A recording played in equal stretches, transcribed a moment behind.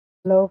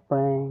Hello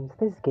friends,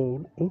 this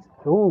game is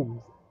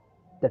Rooms,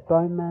 the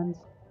Toyman's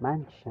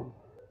Mansion,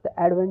 the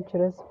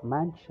Adventurous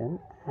Mansion,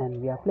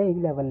 and we are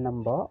playing level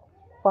number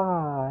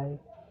 5.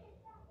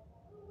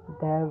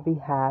 There we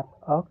have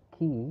a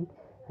key,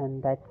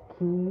 and that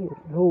key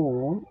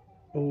room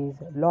is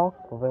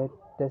locked with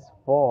this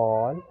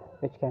wall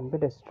which can be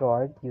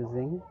destroyed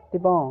using the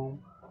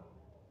bomb.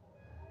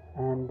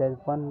 And there's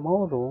one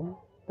more room,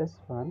 this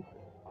one,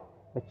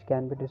 which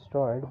can be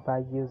destroyed by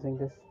using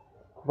this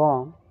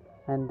bomb,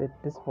 and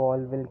this wall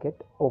will be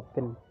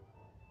open.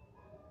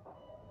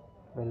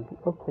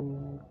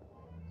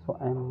 So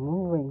I'm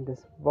moving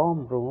this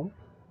bomb room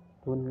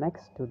to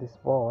next to this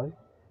wall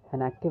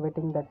and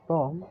activating that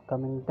bomb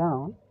coming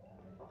down.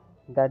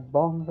 That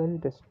bomb will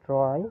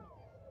destroy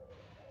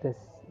this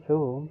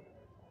room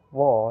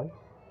wall,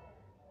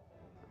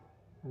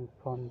 and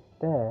from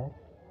there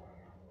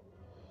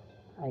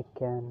I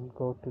can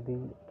go to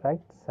the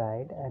right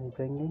side and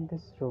bringing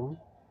this room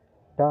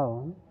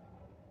down,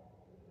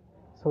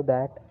 so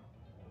that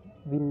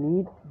we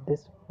need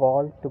this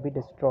wall to be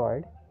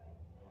destroyed,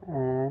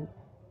 and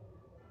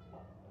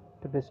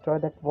to destroy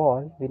that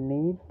wall we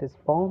need this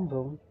bomb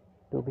room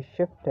to be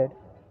shifted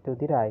to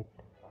the right.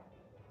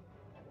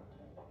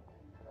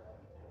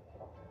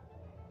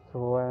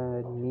 So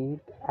I need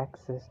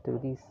access to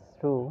this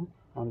room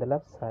on the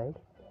left side.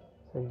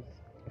 So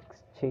he's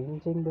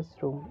exchanging this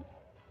room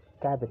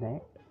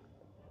cabinet,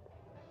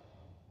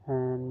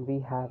 and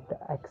we have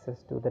the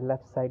access to the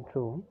left side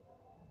room.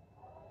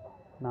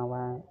 Now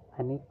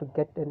I need to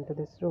get into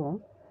this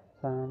room,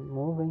 so I'm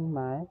moving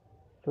my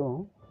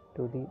room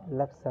to the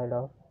left side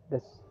of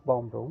this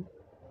bomb room,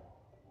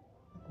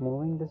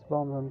 moving this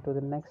bomb room to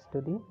the next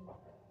to the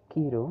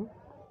key room,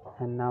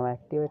 and now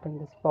activating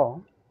this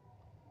bomb.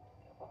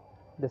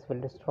 This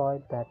will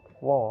destroy that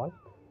wall.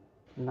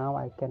 Now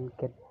I can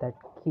get that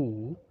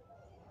key,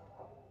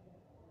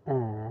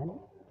 and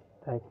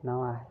right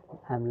now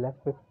I'm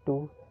left with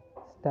two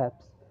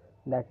steps.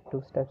 That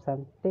two steps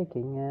I'm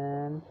taking,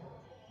 and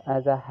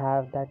as I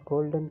have that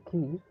golden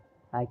key,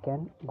 I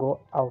can go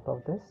out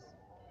of this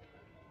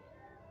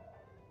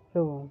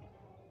room.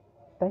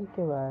 Thank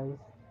you guys.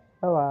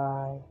 Bye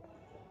bye.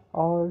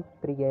 All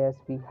three guys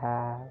we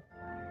have.